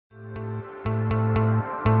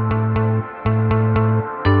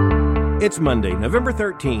It's Monday, November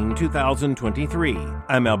 13, 2023.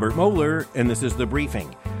 I'm Albert Mohler, and this is The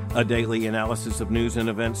Briefing, a daily analysis of news and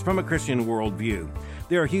events from a Christian worldview.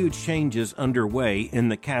 There are huge changes underway in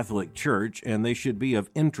the Catholic Church, and they should be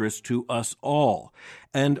of interest to us all.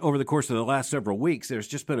 And over the course of the last several weeks, there's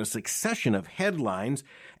just been a succession of headlines,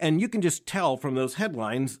 and you can just tell from those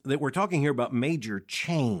headlines that we're talking here about major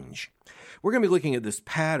change. We're going to be looking at this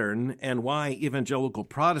pattern and why evangelical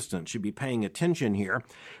Protestants should be paying attention here.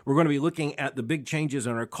 We're going to be looking at the big changes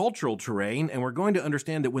in our cultural terrain, and we're going to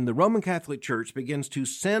understand that when the Roman Catholic Church begins to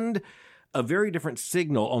send a very different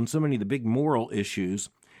signal on so many of the big moral issues,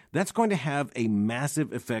 that's going to have a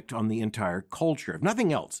massive effect on the entire culture. If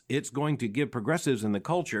nothing else, it's going to give progressives in the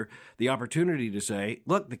culture the opportunity to say,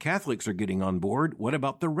 look, the Catholics are getting on board. What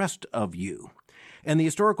about the rest of you? And the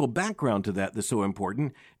historical background to that that's so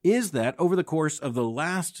important is that over the course of the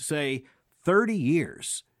last, say, 30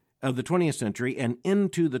 years of the 20th century and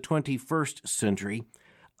into the 21st century,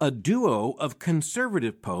 a duo of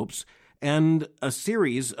conservative popes and a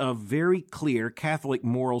series of very clear Catholic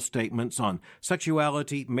moral statements on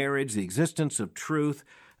sexuality, marriage, the existence of truth,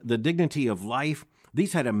 the dignity of life,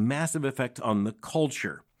 these had a massive effect on the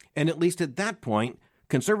culture. And at least at that point,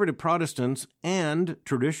 conservative Protestants and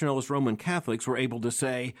traditionalist Roman Catholics were able to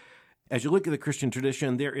say, as you look at the Christian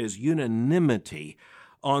tradition, there is unanimity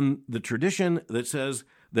on the tradition that says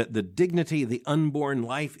that the dignity of the unborn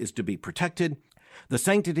life is to be protected. The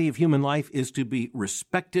sanctity of human life is to be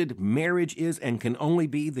respected. Marriage is and can only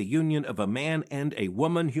be the union of a man and a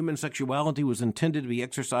woman. Human sexuality was intended to be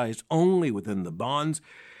exercised only within the bonds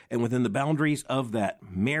and within the boundaries of that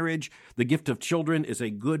marriage. The gift of children is a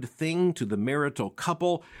good thing to the marital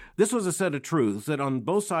couple. This was a set of truths that on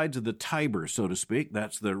both sides of the Tiber, so to speak,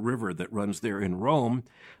 that's the river that runs there in Rome,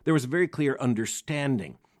 there was a very clear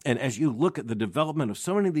understanding. And as you look at the development of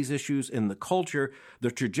so many of these issues in the culture,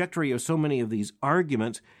 the trajectory of so many of these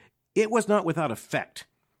arguments, it was not without effect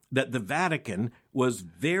that the Vatican was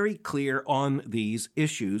very clear on these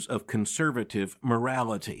issues of conservative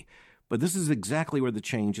morality. But this is exactly where the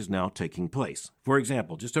change is now taking place. For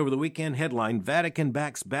example, just over the weekend, headline, Vatican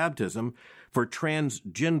backs baptism for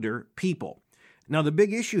transgender people. Now, the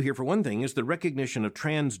big issue here, for one thing, is the recognition of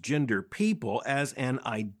transgender people as an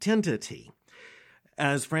identity.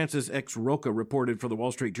 As Francis X. Roca reported for the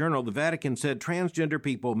Wall Street Journal, the Vatican said transgender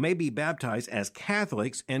people may be baptized as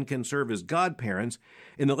Catholics and can serve as godparents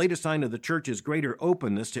in the latest sign of the Church's greater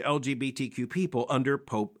openness to LGBTQ people under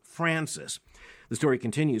Pope Francis. The story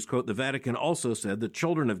continues, quote, the Vatican also said that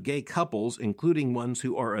children of gay couples, including ones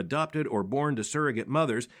who are adopted or born to surrogate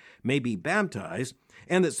mothers, may be baptized,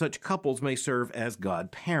 and that such couples may serve as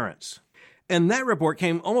godparents. And that report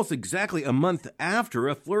came almost exactly a month after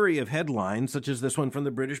a flurry of headlines, such as this one from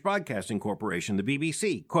the British Broadcasting Corporation, the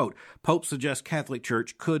BBC, quote, Pope suggests Catholic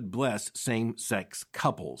Church could bless same-sex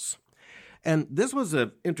couples. And this was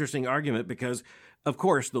an interesting argument because, of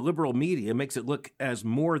course, the liberal media makes it look as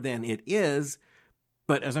more than it is.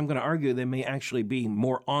 But as I'm going to argue, they may actually be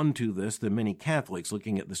more onto this than many Catholics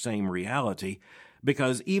looking at the same reality,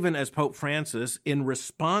 because even as Pope Francis, in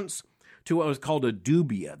response to what was called a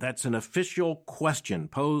dubia, that's an official question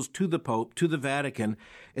posed to the Pope, to the Vatican,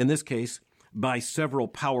 in this case by several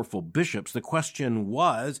powerful bishops. The question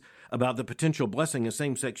was about the potential blessing of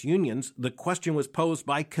same-sex unions. The question was posed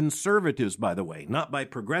by conservatives, by the way, not by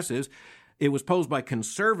progressives. It was posed by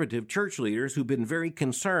conservative church leaders who've been very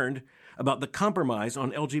concerned about the compromise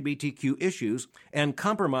on LGBTQ issues and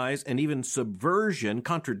compromise and even subversion,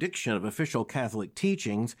 contradiction of official Catholic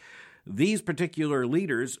teachings. These particular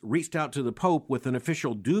leaders reached out to the Pope with an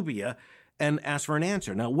official dubia and asked for an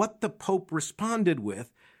answer. Now, what the Pope responded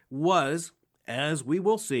with was, as we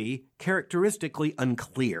will see, characteristically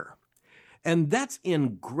unclear. And that's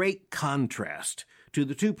in great contrast to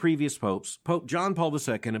the two previous popes, Pope John Paul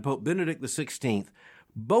II and Pope Benedict XVI,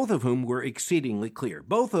 both of whom were exceedingly clear,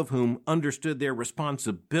 both of whom understood their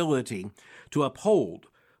responsibility to uphold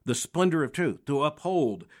the splendor of truth, to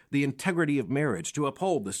uphold the integrity of marriage, to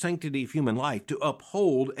uphold the sanctity of human life, to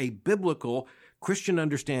uphold a biblical Christian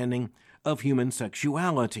understanding of human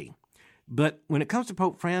sexuality. But when it comes to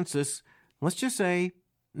Pope Francis, let's just say,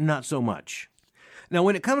 not so much. Now,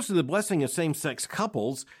 when it comes to the blessing of same-sex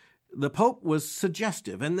couples, the Pope was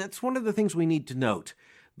suggestive, and that's one of the things we need to note.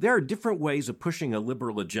 There are different ways of pushing a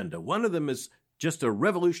liberal agenda. One of them is just a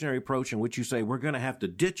revolutionary approach in which you say, we're going to have to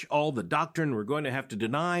ditch all the doctrine, we're going to have to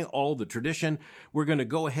deny all the tradition, we're going to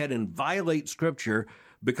go ahead and violate Scripture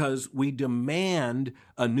because we demand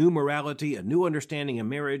a new morality, a new understanding of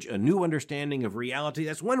marriage, a new understanding of reality.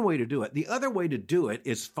 That's one way to do it. The other way to do it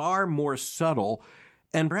is far more subtle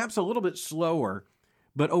and perhaps a little bit slower,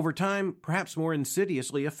 but over time, perhaps more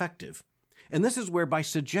insidiously effective. And this is where, by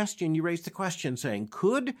suggestion, you raise the question saying,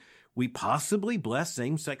 could we possibly bless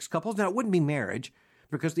same-sex couples? Now, it wouldn't be marriage,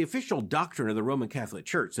 because the official doctrine of the Roman Catholic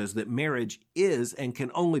Church says that marriage is and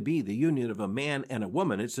can only be the union of a man and a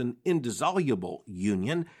woman. It's an indissoluble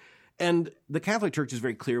union. And the Catholic Church is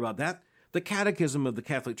very clear about that. The Catechism of the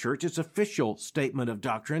Catholic Church, its official statement of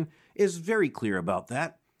doctrine, is very clear about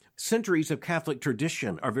that. Centuries of Catholic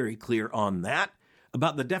tradition are very clear on that.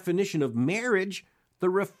 About the definition of marriage, the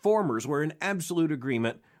Reformers were in absolute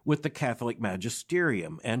agreement with the Catholic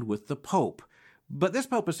magisterium and with the Pope. But this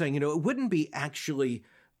Pope is saying, it wouldn't be actually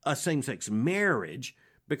a same-sex marriage,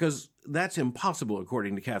 because that's impossible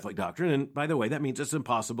according to Catholic doctrine. And by the way, that means it's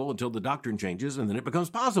impossible until the doctrine changes, and then it becomes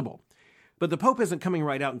possible. But the Pope isn't coming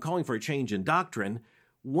right out and calling for a change in doctrine.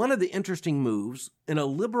 One of the interesting moves in a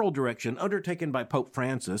liberal direction undertaken by Pope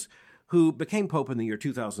Francis, who became Pope in the year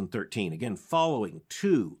 2013, again, following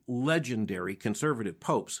two legendary conservative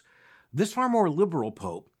popes, this far more liberal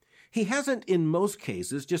Pope, he hasn't, in most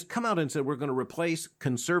cases, just come out and said we're going to replace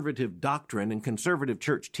conservative doctrine and conservative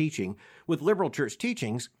church teaching with liberal church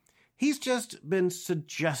teachings. He's just been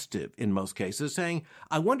suggestive in most cases, saying,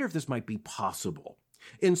 I wonder if this might be possible.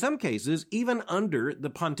 In some cases, even under the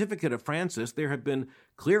pontificate of Francis, there have been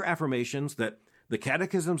clear affirmations that the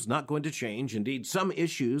catechism's not going to change. Indeed, some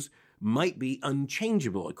issues might be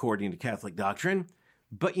unchangeable according to Catholic doctrine.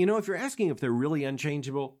 But if you're asking if they're really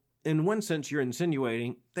unchangeable, in one sense, you're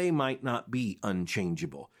insinuating they might not be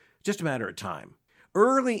unchangeable. Just a matter of time.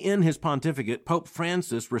 Early in his pontificate, Pope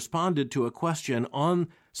Francis responded to a question on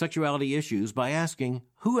sexuality issues by asking,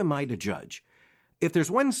 who am I to judge? If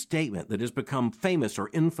there's one statement that has become famous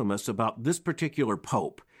or infamous about this particular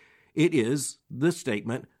pope, it is the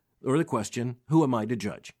statement or the question, who am I to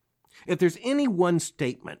judge? If there's any one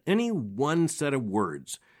statement, any one set of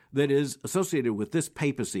words that is associated with this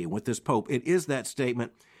papacy and with this pope, it is that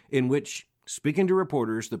statement in which, speaking to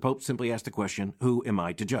reporters, the Pope simply asked the question, who am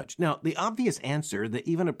I to judge? Now, the obvious answer that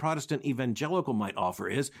even a Protestant evangelical might offer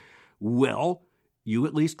is, well, you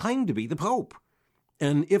at least claim to be the Pope.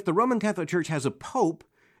 And if the Roman Catholic Church has a Pope,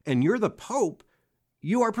 and you're the Pope,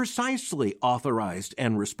 you are precisely authorized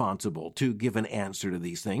and responsible to give an answer to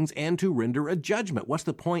these things and to render a judgment. What's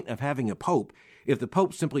the point of having a Pope if the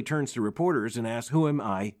Pope simply turns to reporters and asks, who am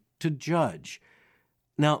I to judge?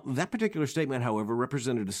 Now, that particular statement, however,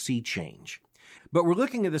 represented a sea change. But we're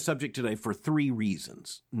looking at the subject today for three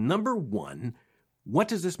reasons. Number one, what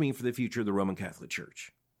does this mean for the future of the Roman Catholic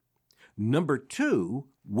Church? Number two,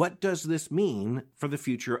 what does this mean for the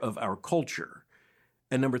future of our culture?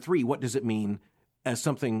 And number three, what does it mean as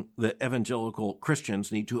something that evangelical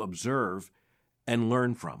Christians need to observe and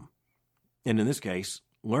learn from? And in this case,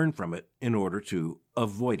 learn from it in order to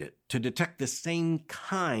avoid it, to detect the same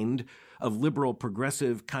kind of liberal,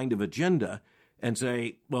 progressive kind of agenda and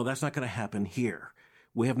say, well, that's not going to happen here.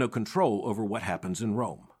 We have no control over what happens in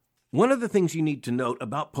Rome. One of the things you need to note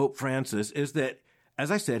about Pope Francis is that,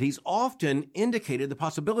 as I said, he's often indicated the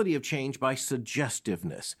possibility of change by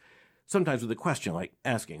suggestiveness, sometimes with a question like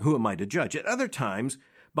asking, who am I to judge? At other times,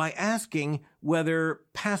 by asking whether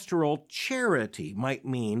pastoral charity might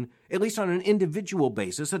mean, at least on an individual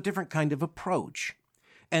basis, a different kind of approach.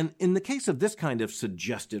 And in the case of this kind of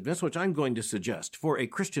suggestiveness, which I'm going to suggest for a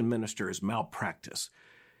Christian minister is malpractice,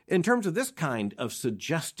 in terms of this kind of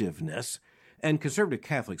suggestiveness, and conservative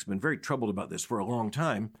Catholics have been very troubled about this for a long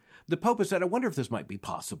time, the Pope has said, I wonder if this might be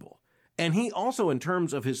possible. And he also, in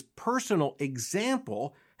terms of his personal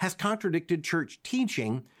example, has contradicted church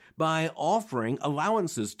teaching by offering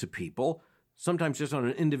allowances to people, sometimes just on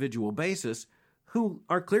an individual basis, who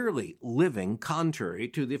are clearly living contrary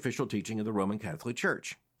to the official teaching of the Roman Catholic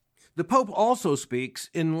Church. The Pope also speaks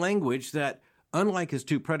in language that, unlike his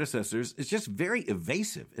two predecessors, is just very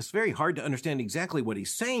evasive. It's very hard to understand exactly what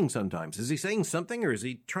he's saying sometimes. Is he saying something, or is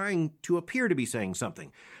he trying to appear to be saying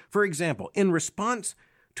something? For example, in response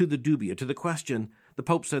to the dubia, to the question, the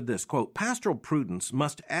Pope said this, quote, pastoral prudence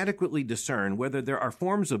must adequately discern whether there are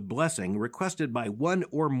forms of blessing requested by one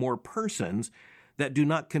or more persons that do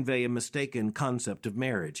not convey a mistaken concept of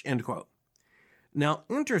marriage, end quote. Now,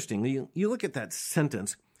 interestingly, you look at that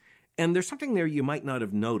sentence, and there's something there you might not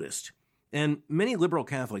have noticed. And many liberal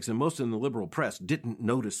Catholics, and most in the liberal press, didn't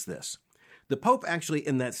notice this. The Pope actually,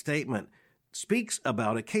 in that statement, speaks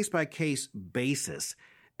about a case-by-case basis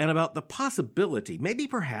and about the possibility, maybe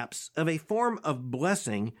perhaps, of a form of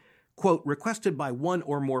blessing, quote, requested by one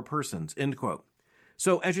or more persons, end quote.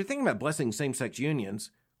 So as you're thinking about blessing same-sex unions,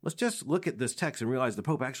 let's just look at this text and realize the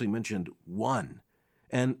Pope actually mentioned one,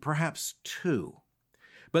 and perhaps two.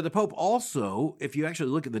 But the Pope also, if you actually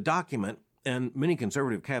look at the document, and many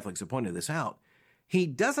conservative Catholics have pointed this out, he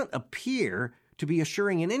doesn't appear to be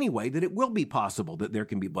assuring in any way that it will be possible that there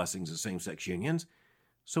can be blessings of same-sex unions.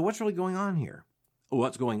 So what's really going on here?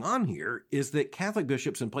 What's going on here is that Catholic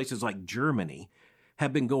bishops in places like Germany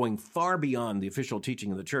have been going far beyond the official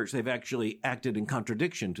teaching of the church. They've actually acted in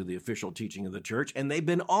contradiction to the official teaching of the church, and they've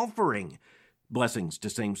been offering blessings to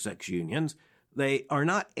same-sex unions. They are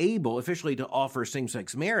not able officially to offer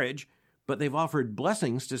same-sex marriage, but they've offered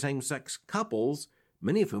blessings to same-sex couples,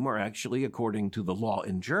 many of whom are actually, according to the law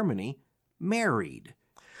in Germany, married.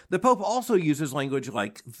 The Pope also uses language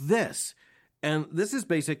like this, and this is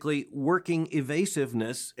basically working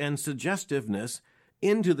evasiveness and suggestiveness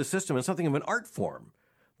into the system as something of an art form.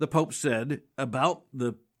 The Pope said about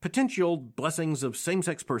the potential blessings of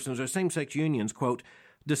same-sex persons or same-sex unions, quote,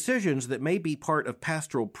 decisions that may be part of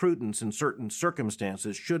pastoral prudence in certain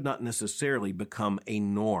circumstances should not necessarily become a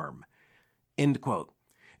norm, end quote.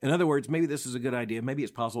 In other words, maybe this is a good idea, maybe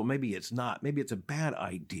it's possible, maybe it's not, maybe it's a bad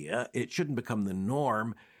idea, it shouldn't become the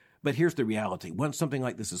norm. But here's the reality. Once something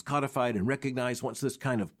like this is codified and recognized, once this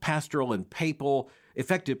kind of pastoral and papal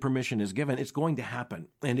effective permission is given, it's going to happen,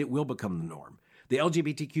 and it will become the norm. The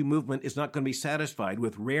LGBTQ movement is not going to be satisfied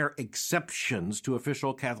with rare exceptions to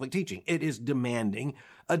official Catholic teaching. It is demanding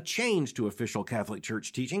a change to official Catholic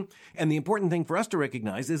Church teaching, and the important thing for us to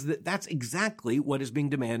recognize is that that's exactly what is being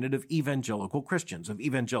demanded of evangelical Christians, of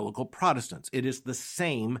evangelical Protestants. It is the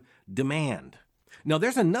same demand. Now,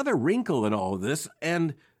 there's another wrinkle in all of this,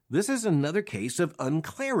 and this is another case of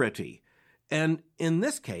unclarity. And in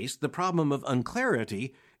this case, the problem of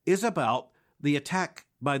unclarity is about the attack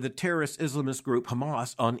by the terrorist Islamist group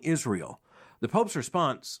Hamas on Israel. The Pope's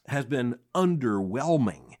response has been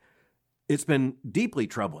underwhelming. It's been deeply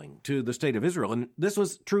troubling to the state of Israel, and this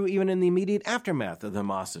was true even in the immediate aftermath of the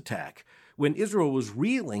Hamas attack, when Israel was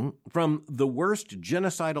reeling from the worst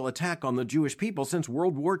genocidal attack on the Jewish people since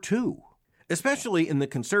World War II. Especially in the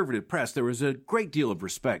conservative press, there was a great deal of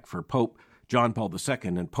respect for Pope John Paul II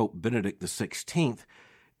and Pope Benedict XVI.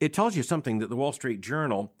 It tells you something that the Wall Street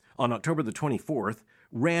Journal on October the 24th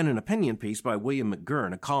ran an opinion piece by William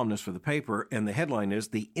McGurn, a columnist for the paper, and the headline is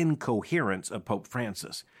The Incoherence of Pope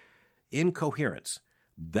Francis. Incoherence.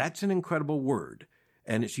 That's an incredible word,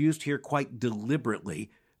 and it's used here quite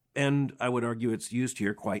deliberately, and I would argue it's used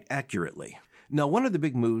here quite accurately. Now, one of the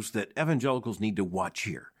big moves that evangelicals need to watch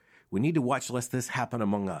here, we need to watch lest this happen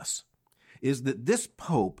among us, is that this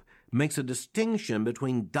Pope makes a distinction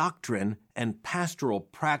between doctrine and pastoral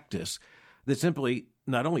practice that simply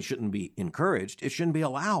not only shouldn't be encouraged, it shouldn't be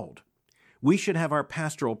allowed. We should have our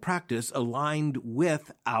pastoral practice aligned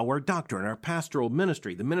with our doctrine. Our pastoral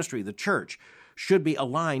ministry, the ministry of the church, should be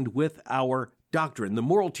aligned with our doctrine. The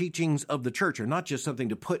moral teachings of the church are not just something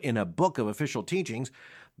to put in a book of official teachings.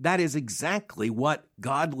 That is exactly what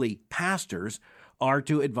godly pastors are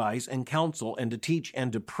to advise and counsel and to teach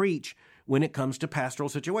and to preach when it comes to pastoral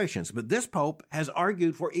situations. But this Pope has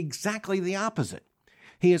argued for exactly the opposite.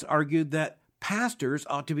 He has argued that pastors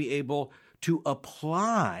ought to be able to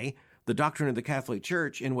apply the doctrine of the Catholic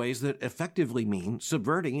Church in ways that effectively mean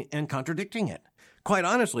subverting and contradicting it. Quite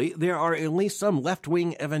honestly, there are at least some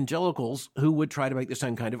left-wing evangelicals who would try to make the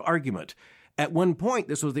same kind of argument. At one point,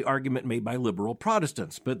 this was the argument made by liberal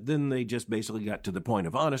Protestants, but then they just basically got to the point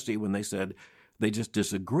of honesty when they said they just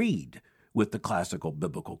disagreed with the classical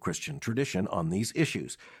biblical Christian tradition on these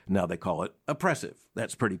issues. Now they call it oppressive.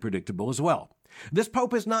 That's pretty predictable as well. This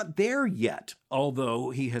Pope is not there yet,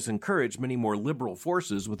 although he has encouraged many more liberal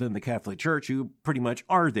forces within the Catholic Church who pretty much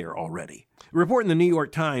are there already. A report in the New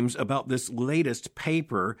York Times about this latest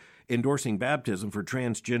paper endorsing baptism for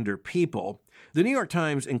transgender people, the New York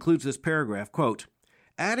Times includes this paragraph, quote,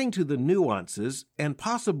 adding to the nuances and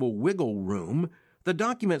possible wiggle room, the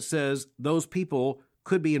document says those people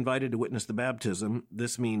could be invited to witness the baptism.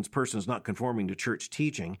 This means persons not conforming to church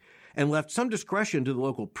teaching, and left some discretion to the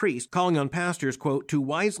local priest, calling on pastors, quote, to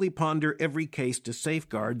wisely ponder every case to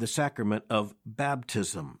safeguard the sacrament of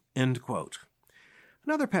baptism, end quote.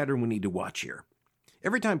 Another pattern we need to watch here.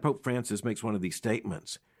 Every time Pope Francis makes one of these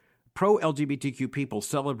statements, pro-LGBTQ people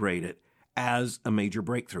celebrate it as a major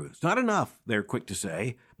breakthrough. It's not enough, they're quick to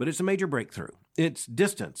say, but it's a major breakthrough. It's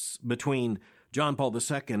distance between John Paul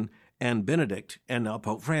II and Benedict and now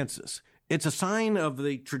Pope Francis. It's a sign of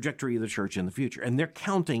the trajectory of the church in the future, and they're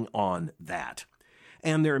counting on that.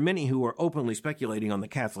 And there are many who are openly speculating on the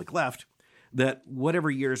Catholic left that whatever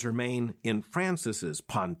years remain in Francis's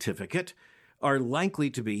pontificate are likely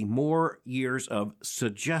to be more years of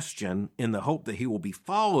suggestion in the hope that he will be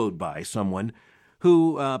followed by someone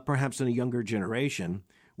who, perhaps in a younger generation,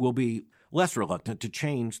 will be less reluctant to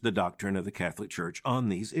change the doctrine of the Catholic Church on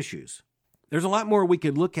these issues. There's a lot more we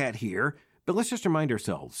could look at here, But let's just remind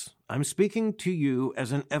ourselves, I'm speaking to you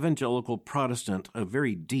as an evangelical Protestant, a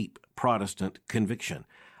very deep Protestant conviction.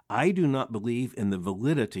 I do not believe in the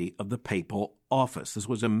validity of the papal office. This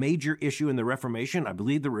was a major issue in the Reformation. I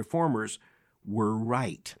believe the Reformers were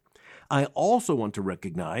right. I also want to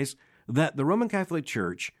recognize that the Roman Catholic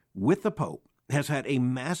Church, with the Pope, has had a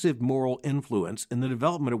massive moral influence in the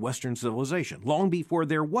development of Western civilization. Long before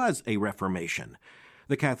there was a Reformation,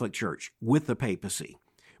 the Catholic Church, with the papacy,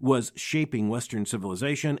 was shaping Western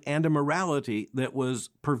civilization and a morality that was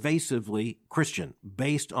pervasively Christian,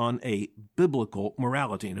 based on a biblical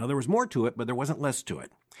morality. Now, there was more to it, but there wasn't less to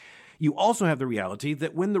it. You also have the reality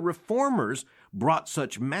that when the Reformers brought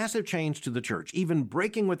such massive change to the church, even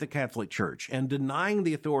breaking with the Catholic Church and denying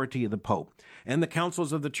the authority of the Pope and the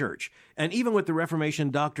councils of the church, and even with the Reformation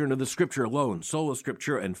doctrine of the Scripture alone, sola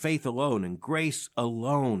scriptura, and faith alone, and grace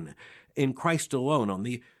alone, in Christ alone, on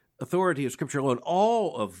the authority of Scripture alone,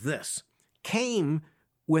 all of this came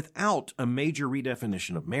without a major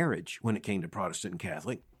redefinition of marriage when it came to Protestant and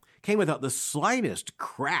Catholic, came without the slightest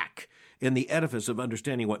crack in the edifice of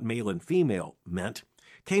understanding what male and female meant,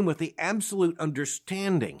 came with the absolute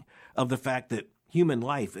understanding of the fact that human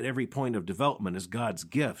life at every point of development is God's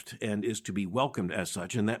gift and is to be welcomed as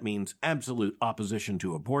such, and that means absolute opposition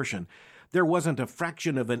to abortion. There wasn't a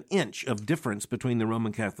fraction of an inch of difference between the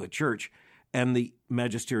Roman Catholic Church and the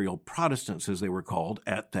magisterial Protestants, as they were called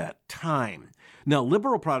at that time. Now,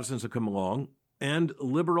 liberal Protestants have come along, and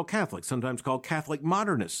liberal Catholics, sometimes called Catholic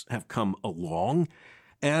modernists, have come along,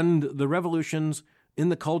 and the revolutions in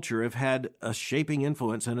the culture have had a shaping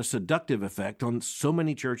influence and a seductive effect on so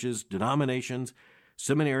many churches, denominations,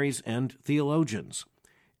 seminaries, and theologians.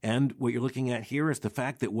 And what you're looking at here is the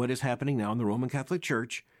fact that what is happening now in the Roman Catholic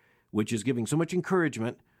Church, which is giving so much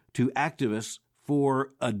encouragement to activists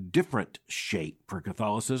for a different shape for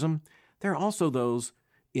Catholicism, there are also those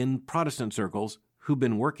in Protestant circles who've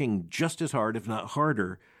been working just as hard, if not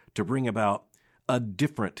harder, to bring about a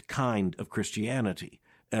different kind of Christianity,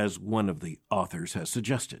 as one of the authors has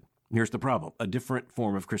suggested. Here's the problem. A different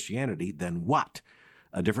form of Christianity than what?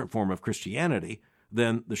 A different form of Christianity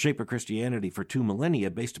than the shape of Christianity for 2 millennia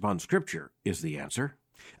based upon Scripture is the answer.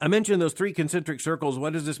 I mentioned those 3 concentric circles.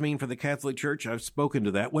 What does this mean for the Catholic Church? I've spoken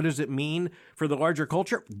to that. What does it mean for the larger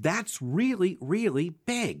culture? That's really, really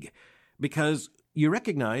big, because you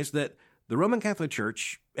recognize that the Roman Catholic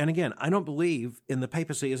Church, and again, I don't believe in the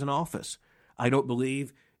papacy as an office. I don't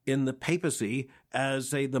believe in the papacy as,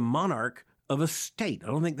 say, the monarch of a state. I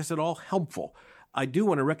don't think that's at all helpful. I do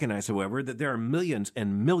want to recognize, however, that there are millions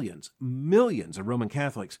and millions of Roman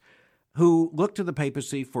Catholics who look to the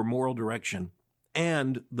papacy for moral direction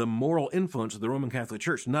and the moral influence of the Roman Catholic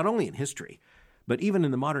Church, not only in history, but even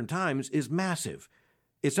in the modern times, is massive.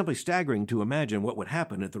 It's simply staggering to imagine what would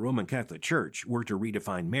happen if the Roman Catholic Church were to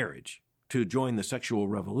redefine marriage, to join the sexual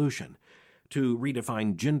revolution, to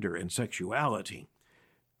redefine gender and sexuality.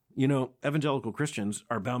 You know, evangelical Christians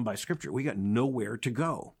are bound by Scripture. We got nowhere to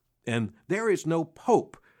go. And there is no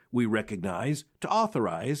pope, we recognize, to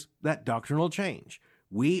authorize that doctrinal change.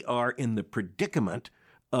 We are in the predicament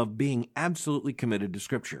of being absolutely committed to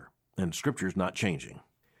Scripture, and Scripture's not changing.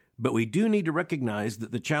 But we do need to recognize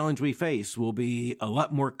that the challenge we face will be a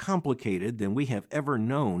lot more complicated than we have ever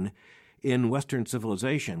known in Western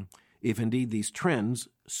civilization, if indeed these trends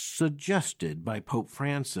suggested by Pope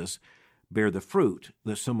Francis bear the fruit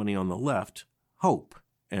that so many on the left hope,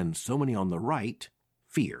 and so many on the right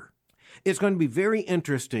fear. It's going to be very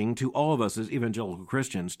interesting to all of us as evangelical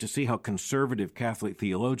Christians to see how conservative Catholic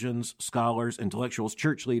theologians, scholars, intellectuals,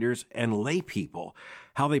 church leaders, and lay people,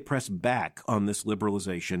 how they press back on this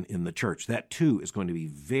liberalization in the church. That, too, is going to be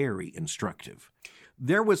very instructive.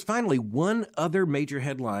 There was finally one other major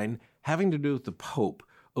headline having to do with the Pope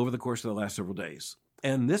over the course of the last several days,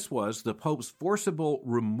 and this was the Pope's forcible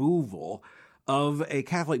removal of a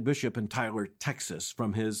Catholic bishop in Tyler, Texas,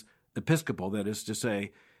 from his episcopal, that is to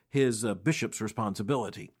say, his bishop's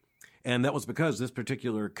responsibility. And that was because this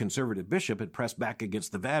particular conservative bishop had pressed back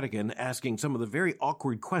against the Vatican, asking some of the very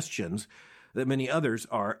awkward questions that many others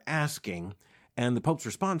are asking. And the Pope's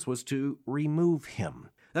response was to remove him.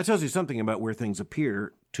 That tells you something about where things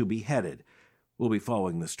appear to be headed. We'll be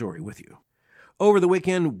following this story with you. Over the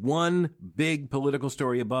weekend, one big political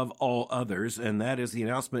story above all others, and that is the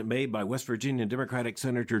announcement made by West Virginia Democratic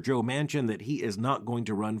Senator Joe Manchin that he is not going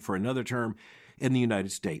to run for another term in the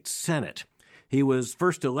United States Senate. He was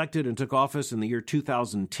first elected and took office in the year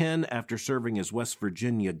 2010 after serving as West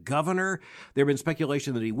Virginia governor. There had been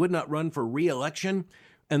speculation that he would not run for re-election,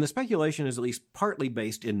 and the speculation is at least partly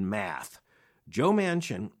based in math. Joe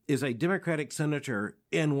Manchin is a Democratic senator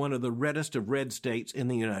in one of the reddest of red states in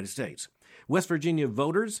the United States. West Virginia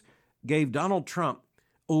voters gave Donald Trump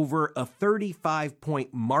over a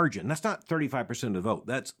 35-point margin. That's not 35% of the vote.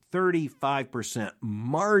 That's 35%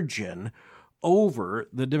 margin over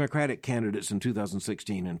the Democratic candidates in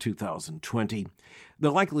 2016 and 2020.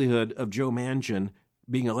 The likelihood of Joe Manchin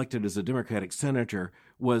being elected as a Democratic senator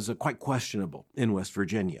was quite questionable in West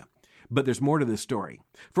Virginia. But there's more to this story.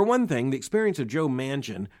 For one thing, the experience of Joe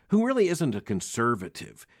Manchin, who really isn't a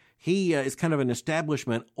conservative. He is kind of an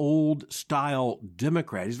establishment, old-style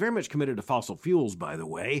Democrat. He's very much committed to fossil fuels, by the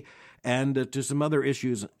way, and to some other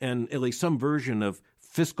issues and at least some version of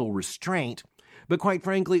fiscal restraint. But quite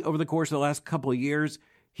frankly, over the course of the last couple of years,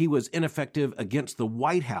 he was ineffective against the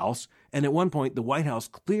White House. And at one point, the White House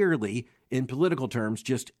clearly, in political terms,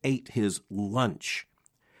 just ate his lunch.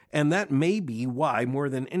 And that may be why, more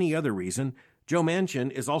than any other reason, Joe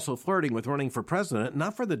Manchin is also flirting with running for president,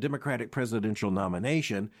 not for the Democratic presidential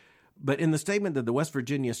nomination, but in the statement that the West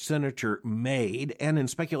Virginia senator made, and in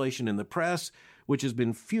speculation in the press, which has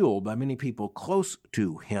been fueled by many people close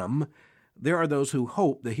to him, there are those who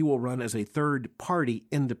hope that he will run as a third-party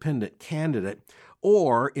independent candidate,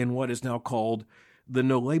 or in what is now called the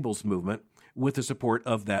No Labels movement, with the support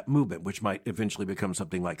of that movement, which might eventually become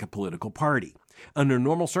something like a political party. Under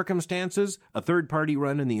normal circumstances, a third-party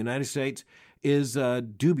run in the United States is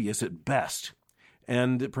dubious at best,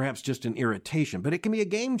 and perhaps just an irritation. But it can be a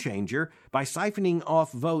game changer by siphoning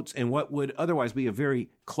off votes in what would otherwise be a very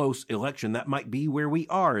close election. That might be where we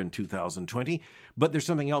are in 2020. But there's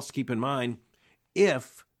something else to keep in mind.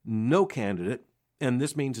 If no candidate, and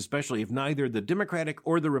this means especially if neither the Democratic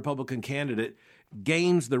or the Republican candidate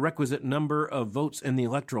gains the requisite number of votes in the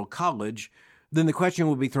Electoral College, then the question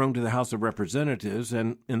will be thrown to the House of Representatives,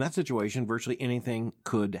 and in that situation, virtually anything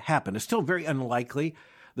could happen. It's still very unlikely.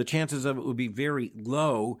 The chances of it would be very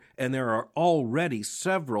low, and there are already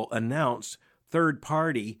several announced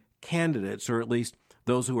third-party candidates, or at least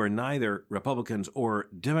those who are neither Republicans or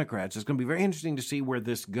Democrats. It's going to be very interesting to see where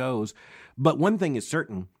this goes. But one thing is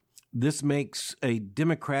certain. This makes a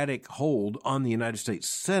Democratic hold on the United States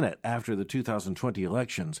Senate after the 2020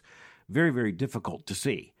 elections very, very difficult to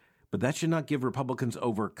see. But that should not give Republicans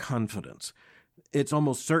overconfidence. It's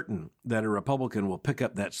almost certain that a Republican will pick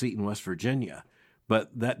up that seat in West Virginia,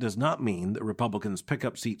 but that does not mean that Republicans pick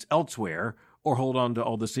up seats elsewhere or hold on to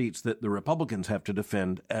all the seats that the Republicans have to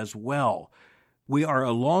defend as well. We are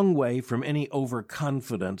a long way from any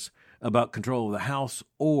overconfidence about control of the House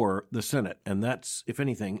or the Senate, and that's, if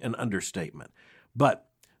anything, an understatement. But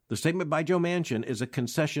the statement by Joe Manchin is a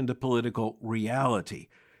concession to political reality.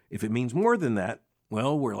 If it means more than that,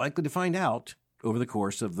 well, we're likely to find out over the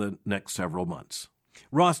course of the next several months.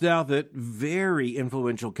 Ross Douthat, very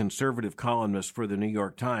influential conservative columnist for the New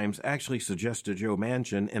York Times, actually suggested Joe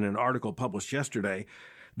Manchin in an article published yesterday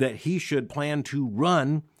that he should plan to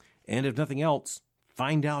run and, if nothing else,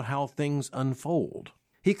 find out how things unfold.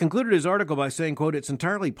 He concluded his article by saying, quote, "It's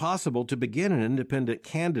entirely possible to begin an independent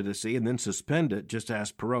candidacy and then suspend it, just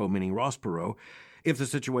ask Perot," meaning Ross Perot, "if the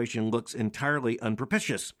situation looks entirely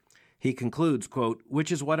unpropitious." He concludes, quote,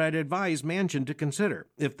 "which is what I'd advise Manchin to consider.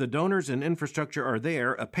 If the donors and infrastructure are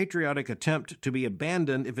there, a patriotic attempt to be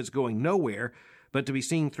abandoned if it's going nowhere, but to be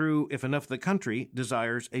seen through if enough of the country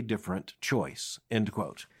desires a different choice," end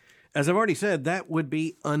quote. As I've already said, that would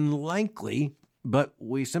be unlikely, but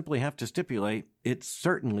we simply have to stipulate it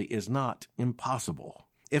certainly is not impossible.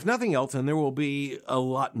 If nothing else, and there will be a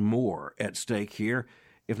lot more at stake here,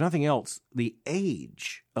 if nothing else, the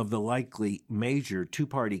age of the likely major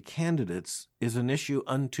two-party candidates is an issue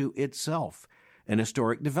unto itself, an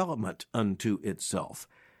historic development unto itself.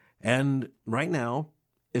 And right now,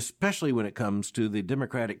 especially when it comes to the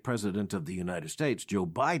Democratic president of the United States, Joe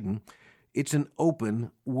Biden, it's an open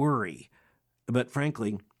worry. But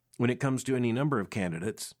frankly, when it comes to any number of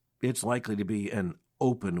candidates, it's likely to be an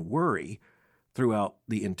open worry throughout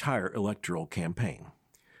the entire electoral campaign.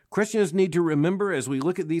 Christians need to remember as we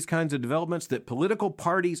look at these kinds of developments that political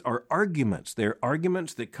parties are arguments. They're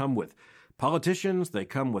arguments that come with politicians, they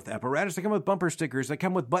come with apparatus, they come with bumper stickers, they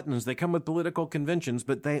come with buttons, they come with political conventions,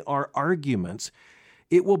 but they are arguments.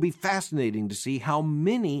 It will be fascinating to see how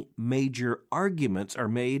many major arguments are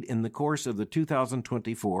made in the course of the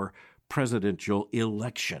 2024 presidential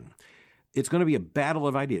election. It's going to be a battle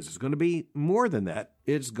of ideas. It's going to be more than that.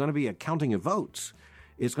 It's going to be a counting of votes.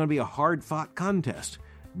 It's going to be a hard-fought contest.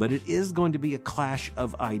 But it is going to be a clash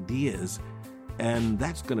of ideas, and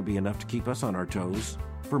that's going to be enough to keep us on our toes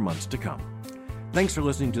for months to come. Thanks for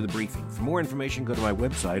listening to The Briefing. For more information, go to my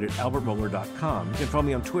website at albertmohler.com. You can follow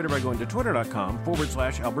me on Twitter by going to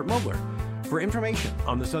twitter.com/Albert Mohler. For information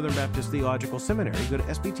on the Southern Baptist Theological Seminary, go to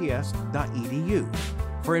sbts.edu.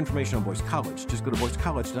 For information on Boyce College, just go to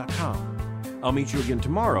boycecollege.com. I'll meet you again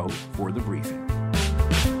tomorrow for the briefing.